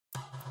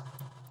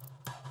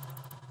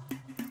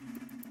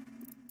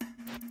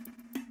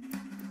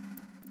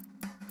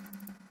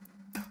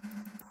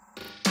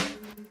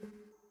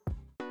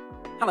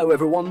Hello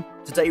everyone,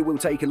 today we'll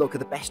take a look at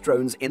the best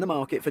drones in the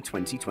market for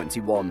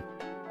 2021.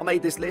 I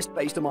made this list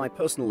based on my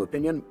personal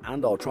opinion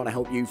and I'll try to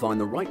help you find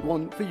the right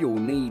one for your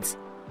needs.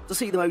 To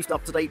see the most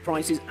up-to-date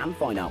prices and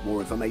find out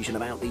more information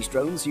about these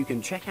drones, you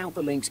can check out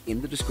the links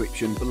in the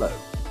description below.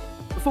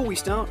 Before we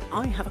start,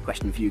 I have a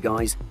question for you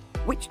guys.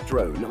 Which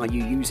drone are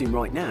you using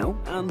right now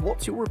and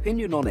what's your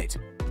opinion on it?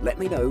 Let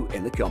me know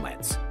in the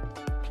comments.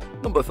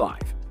 Number 5.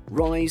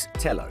 Rise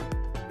Tello,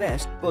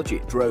 best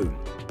budget drone.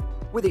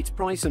 With its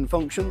price and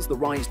functions, the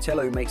Rise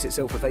Tello makes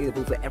itself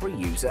available for every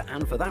user,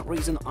 and for that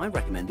reason I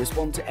recommend this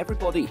one to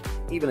everybody,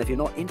 even if you're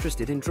not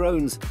interested in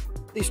drones.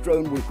 This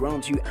drone will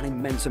grant you an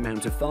immense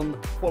amount of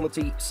fun,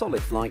 quality,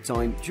 solid flight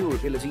time,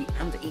 durability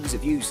and ease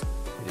of use.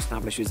 It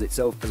establishes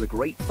itself as a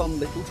great fun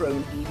little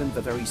drone even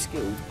for very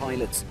skilled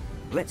pilots.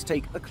 Let's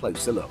take a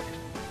closer look.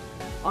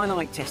 I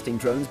like testing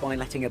drones by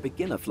letting a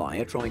beginner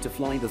flyer try to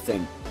fly the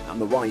thing, and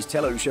the Rise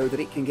Tello show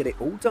that it can get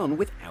it all done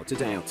without a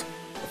doubt.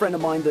 A friend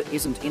of mine that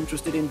isn't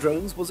interested in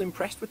drones was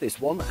impressed with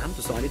this one and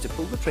decided to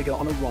pull the trigger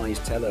on a Rise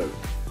Tello.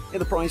 In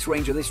the price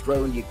range of this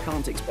drone, you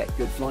can't expect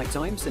good flight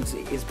time since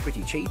it is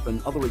pretty cheap,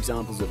 and other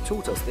examples have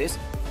taught us this,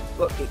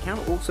 but it can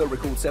also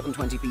record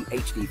 720p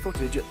HD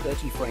footage at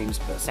 30 frames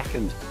per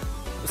second.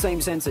 The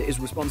same sensor is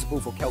responsible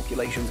for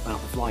calculations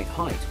about the flight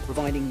height,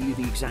 providing you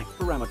the exact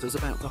parameters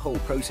about the whole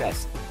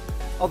process.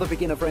 Other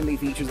beginner-friendly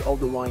features of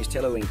the Rise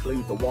Tello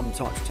include the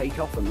one-touch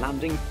takeoff and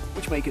landing,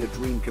 which make it a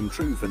dream come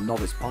true for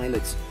novice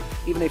pilots.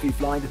 Even if you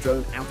fly the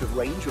drone out of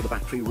range or the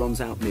battery runs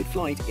out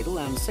mid-flight, it'll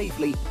land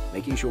safely,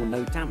 making sure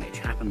no damage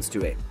happens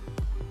to it.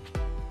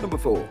 Number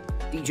 4.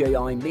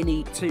 DJI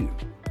Mini 2,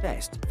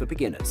 best for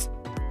beginners.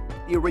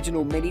 The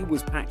original Mini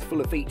was packed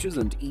full of features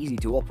and easy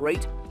to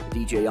operate.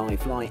 The DJI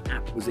Fly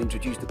app was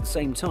introduced at the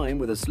same time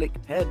with a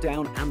slick,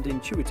 pared-down and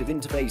intuitive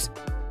interface.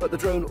 But the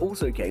drone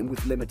also came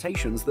with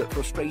limitations that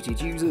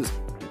frustrated users,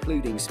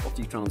 including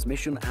spotty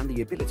transmission and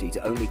the ability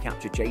to only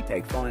capture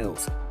JPEG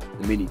files.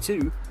 The Mini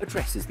 2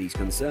 addresses these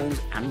concerns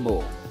and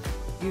more.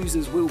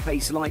 Users will pay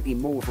slightly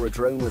more for a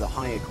drone with a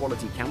higher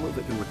quality camera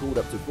that can record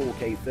up to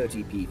 4K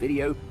 30p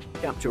video,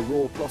 capture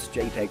RAW plus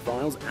JPEG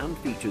files, and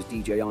features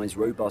DJI's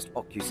robust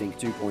OcuSync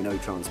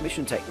 2.0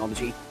 transmission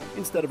technology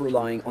instead of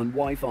relying on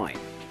Wi-Fi.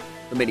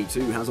 The Mini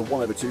 2 has a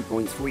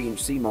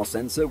 1/2.3-inch CMOS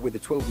sensor with a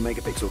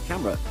 12-megapixel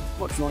camera,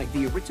 much like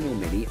the original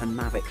Mini and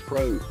Mavic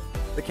Pro.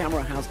 The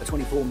camera has a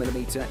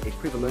 24mm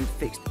equivalent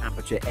fixed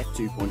aperture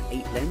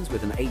f2.8 lens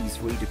with an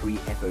 83-degree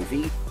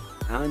FOV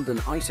and an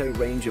ISO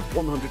range of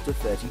 100 to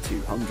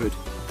 3200.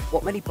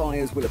 What many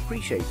buyers will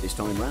appreciate this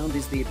time round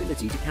is the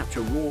ability to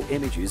capture RAW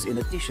images in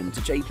addition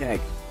to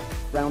JPEG.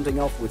 Rounding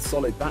off with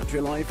solid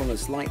battery life on a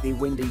slightly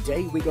windy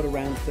day, we got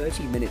around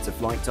 30 minutes of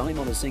flight time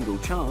on a single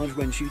charge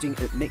when shooting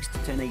at mixed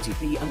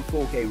 1080p and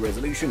 4K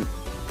resolution.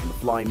 On the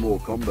Fly More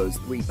combos,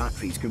 3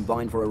 batteries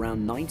combine for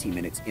around 90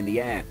 minutes in the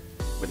air.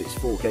 With its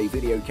 4K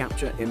video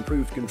capture,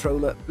 improved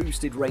controller,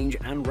 boosted range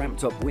and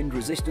ramped up wind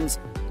resistance,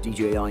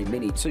 DJI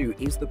Mini 2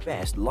 is the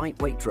best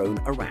lightweight drone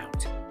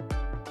around.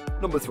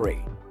 Number 3.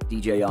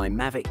 DJI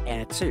Mavic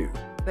Air 2,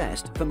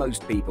 best for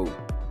most people.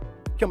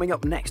 Coming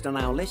up next on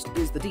our list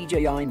is the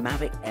DJI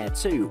Mavic Air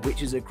 2,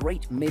 which is a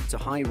great mid to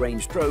high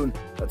range drone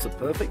that's a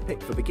perfect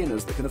pick for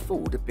beginners that can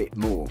afford a bit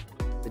more.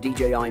 The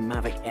DJI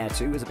Mavic Air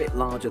 2 is a bit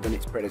larger than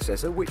its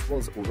predecessor, which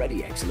was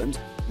already excellent,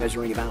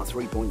 measuring about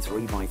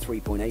 3.3 by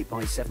 3.8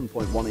 by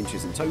 7.1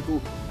 inches in total,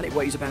 and it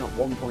weighs about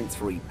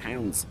 1.3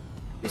 pounds.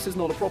 This is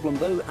not a problem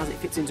though, as it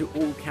fits into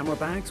all camera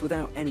bags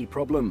without any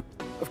problem.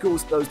 Of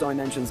course, those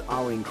dimensions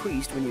are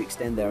increased when you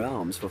extend their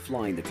arms for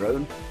flying the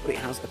drone, but it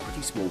has a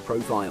pretty small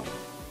profile.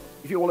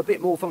 If you want a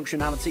bit more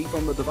functionality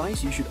from the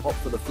device, you should opt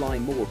for the Fly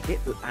More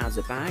kit that adds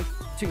a bag,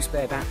 2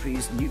 spare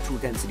batteries, neutral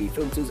density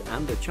filters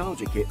and a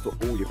charger kit for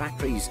all your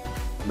batteries.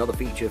 Another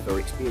feature for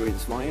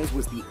experienced flyers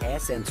was the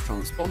AirSense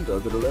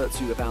transponder that alerts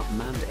you about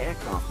manned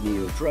aircraft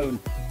near your drone,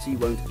 so you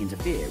won't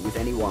interfere with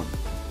anyone.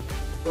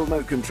 The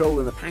remote control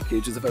in the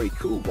package is a very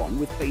cool one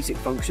with basic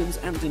functions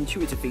and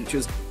intuitive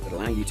features that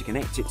allow you to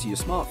connect it to your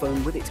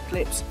smartphone with its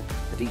clips.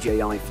 The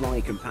DJI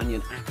Fly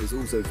Companion app is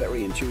also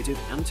very intuitive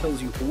and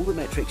tells you all the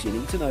metrics you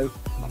need to know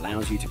and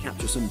allows you to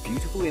capture some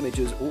beautiful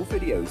images or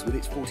videos with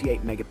its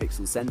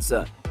 48-megapixel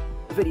sensor.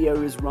 The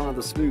video is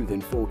rather smooth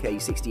in 4K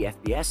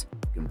 60fps,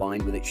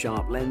 combined with its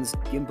sharp lens,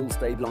 gimbal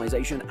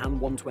stabilization and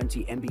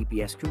 120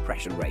 Mbps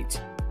compression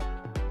rate.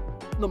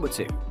 Number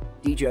 2.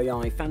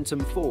 DJI Phantom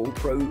 4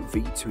 Pro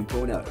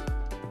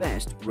V2.0,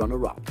 best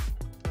runner-up.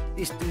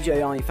 This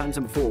DJI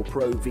Phantom 4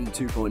 Pro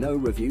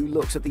V2.0 review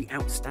looks at the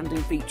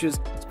outstanding features,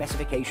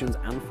 specifications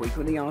and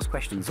frequently asked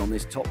questions on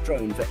this top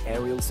drone for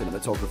aerial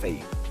cinematography.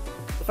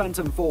 The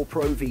Phantom 4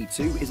 Pro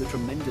V2 is a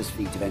tremendous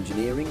feat of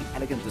engineering,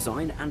 elegant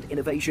design and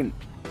innovation.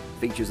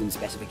 Features and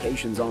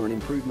specifications are an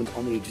improvement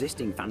on the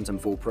existing Phantom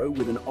 4 Pro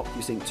with an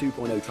OcuSync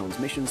 2.0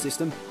 transmission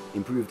system,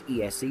 improved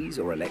ESCs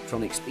or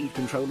electronic speed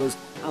controllers,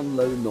 and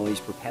low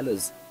noise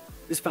propellers.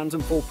 This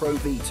Phantom 4 Pro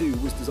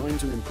V2 was designed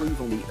to improve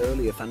on the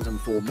earlier Phantom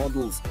 4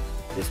 models.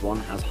 This one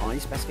has high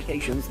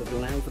specifications that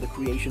allow for the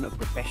creation of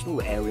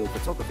professional aerial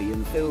photography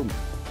and film.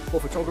 For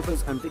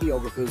photographers and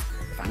videographers,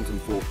 the Phantom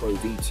 4 Pro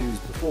V2's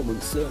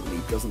performance certainly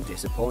doesn't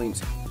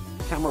disappoint.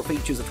 The camera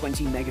features a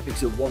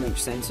 20-megapixel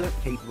 1-inch sensor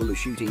capable of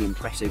shooting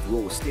impressive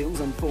raw stills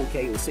and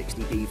 4K or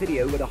 60p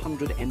video at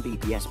 100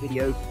 Mbps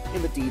video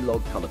in the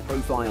D-Log color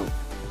profile.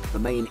 The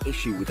main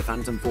issue with the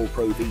Phantom 4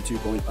 Pro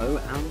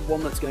V2.0, and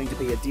one that's going to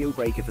be a deal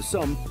breaker for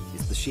some,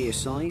 is the sheer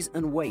size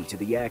and weight of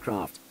the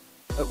aircraft.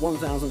 At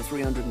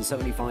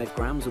 1,375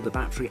 grams with the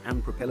battery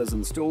and propellers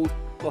installed,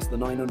 plus the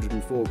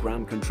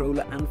 904-gram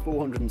controller and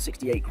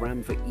 468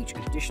 grams for each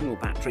additional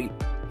battery,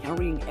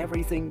 carrying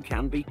everything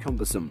can be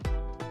cumbersome.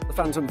 The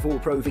Phantom 4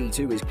 Pro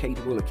V2 is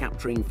capable of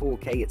capturing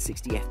 4K at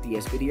 60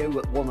 FPS video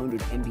at 100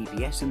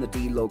 Mbps in the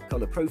D-Log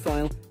color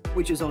profile,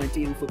 which is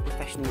ideal for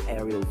professional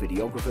aerial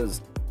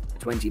videographers. A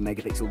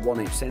 20-megapixel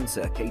 1-inch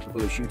sensor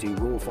capable of shooting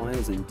RAW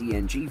files in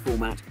DNG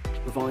format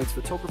provides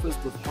photographers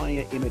with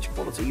higher image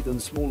quality than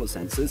smaller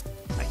sensors,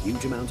 a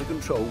huge amount of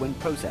control when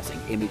processing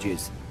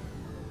images.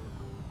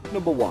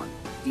 Number 1.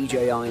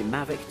 DJI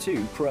Mavic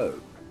 2 Pro.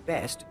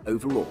 Best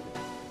overall.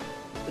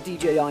 The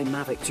DJI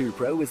Mavic 2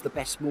 Pro is the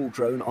best small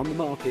drone on the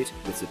market,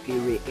 with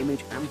superior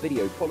image and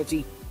video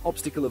quality,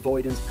 obstacle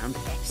avoidance and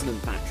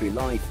excellent battery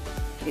life.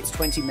 Its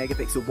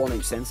 20-megapixel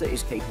 1-inch sensor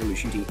is capable of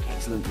shooting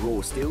excellent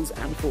raw stills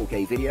and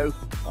 4K video,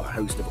 while a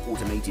host of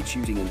automated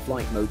shooting and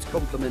flight modes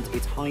complement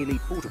its highly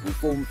portable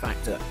form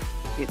factor.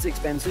 It's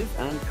expensive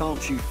and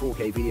can't shoot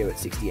 4K video at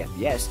 60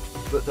 FPS,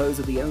 but those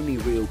are the only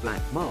real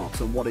black marks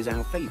on what is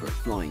our favourite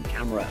flying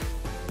camera.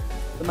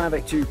 The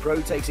Mavic 2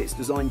 Pro takes its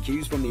design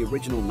cues from the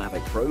original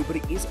Mavic Pro, but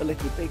it is a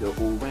little bigger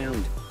all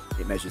round.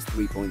 It measures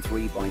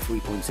 3.3 by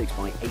 3.6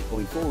 by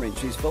 8.4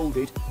 inches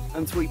folded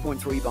and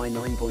 3.3 by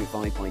 9.5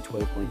 by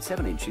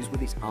 12.7 inches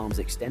with its arms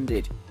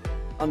extended.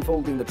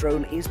 Unfolding the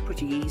drone is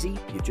pretty easy,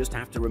 you just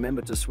have to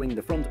remember to swing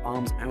the front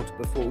arms out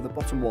before the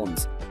bottom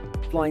ones.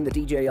 Flying the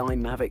DJI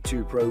Mavic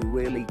 2 Pro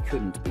really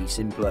couldn't be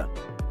simpler.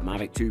 The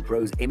Mavic 2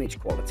 Pro's image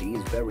quality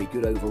is very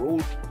good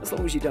overall, as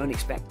long as you don't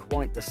expect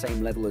quite the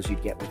same level as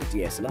you'd get with a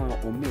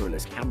DSLR or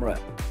mirrorless camera.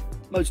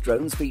 Most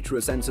drones feature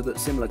a sensor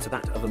that's similar to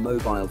that of a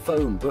mobile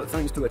phone, but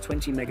thanks to a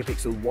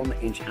 20-megapixel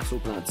 1-inch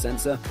Hasselblad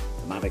sensor,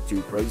 the Mavic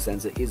 2 Pro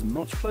sensor is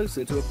much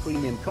closer to a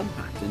premium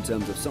compact in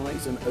terms of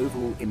size and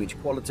overall image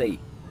quality.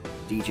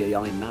 DJI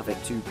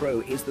Mavic 2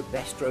 Pro is the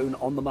best drone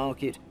on the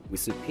market,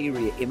 with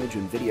superior image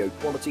and video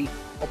quality,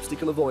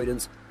 obstacle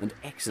avoidance, and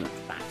excellent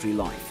battery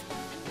life.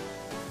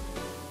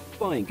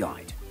 Flying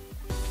Guide.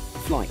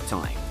 Flight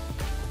time.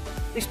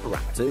 This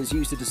parameter is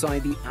used to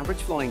decide the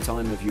average flying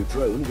time of your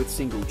drone with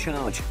single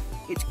charge.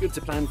 It's good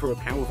to plan for a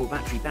powerful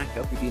battery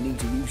backup if you need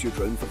to use your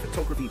drone for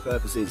photography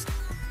purposes.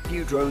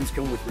 Few drones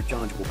come with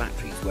rechargeable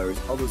batteries, whereas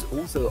others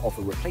also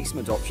offer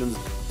replacement options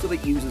so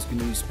that users can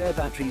use spare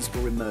batteries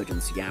for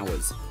emergency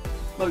hours.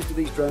 Most of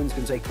these drones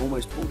can take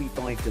almost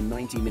 45 to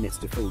 90 minutes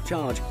to full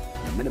charge,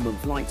 and the minimum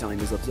flight time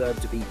is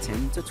observed to be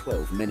 10 to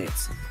 12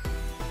 minutes.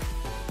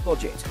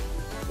 Budget.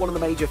 One of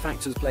the major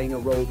factors playing a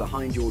role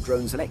behind your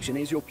drone selection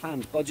is your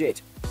planned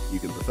budget. You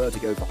can prefer to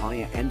go for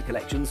higher-end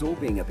collections, or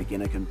being a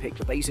beginner can pick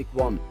the basic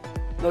one.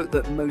 Note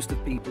that most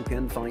of people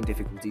can find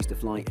difficulties to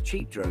fly a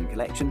cheap drone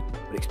collection,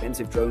 but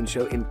expensive drones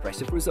show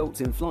impressive results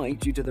in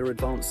flight due to their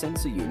advanced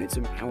sensor units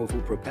and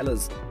powerful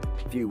propellers.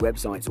 Few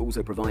websites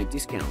also provide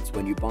discounts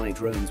when you buy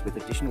drones with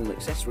additional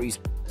accessories,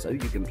 so you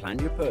can plan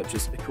your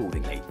purchase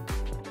accordingly.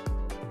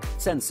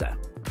 Sensor.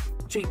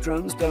 Cheap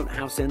drones don't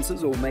have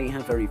sensors or may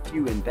have very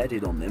few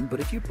embedded on them, but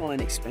if you buy an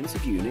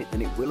expensive unit,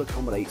 then it will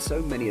accommodate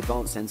so many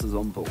advanced sensors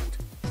on board.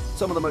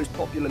 Some of the most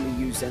popularly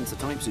used sensor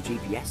types are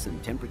GPS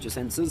and temperature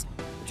sensors.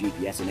 The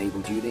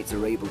GPS-enabled units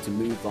are able to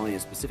move via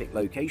specific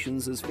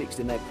locations as fixed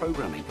in their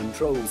programming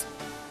controls.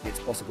 It's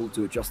possible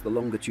to adjust the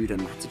longitude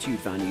and latitude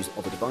values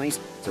of a device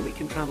so it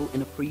can travel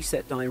in a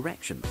preset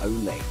direction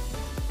only.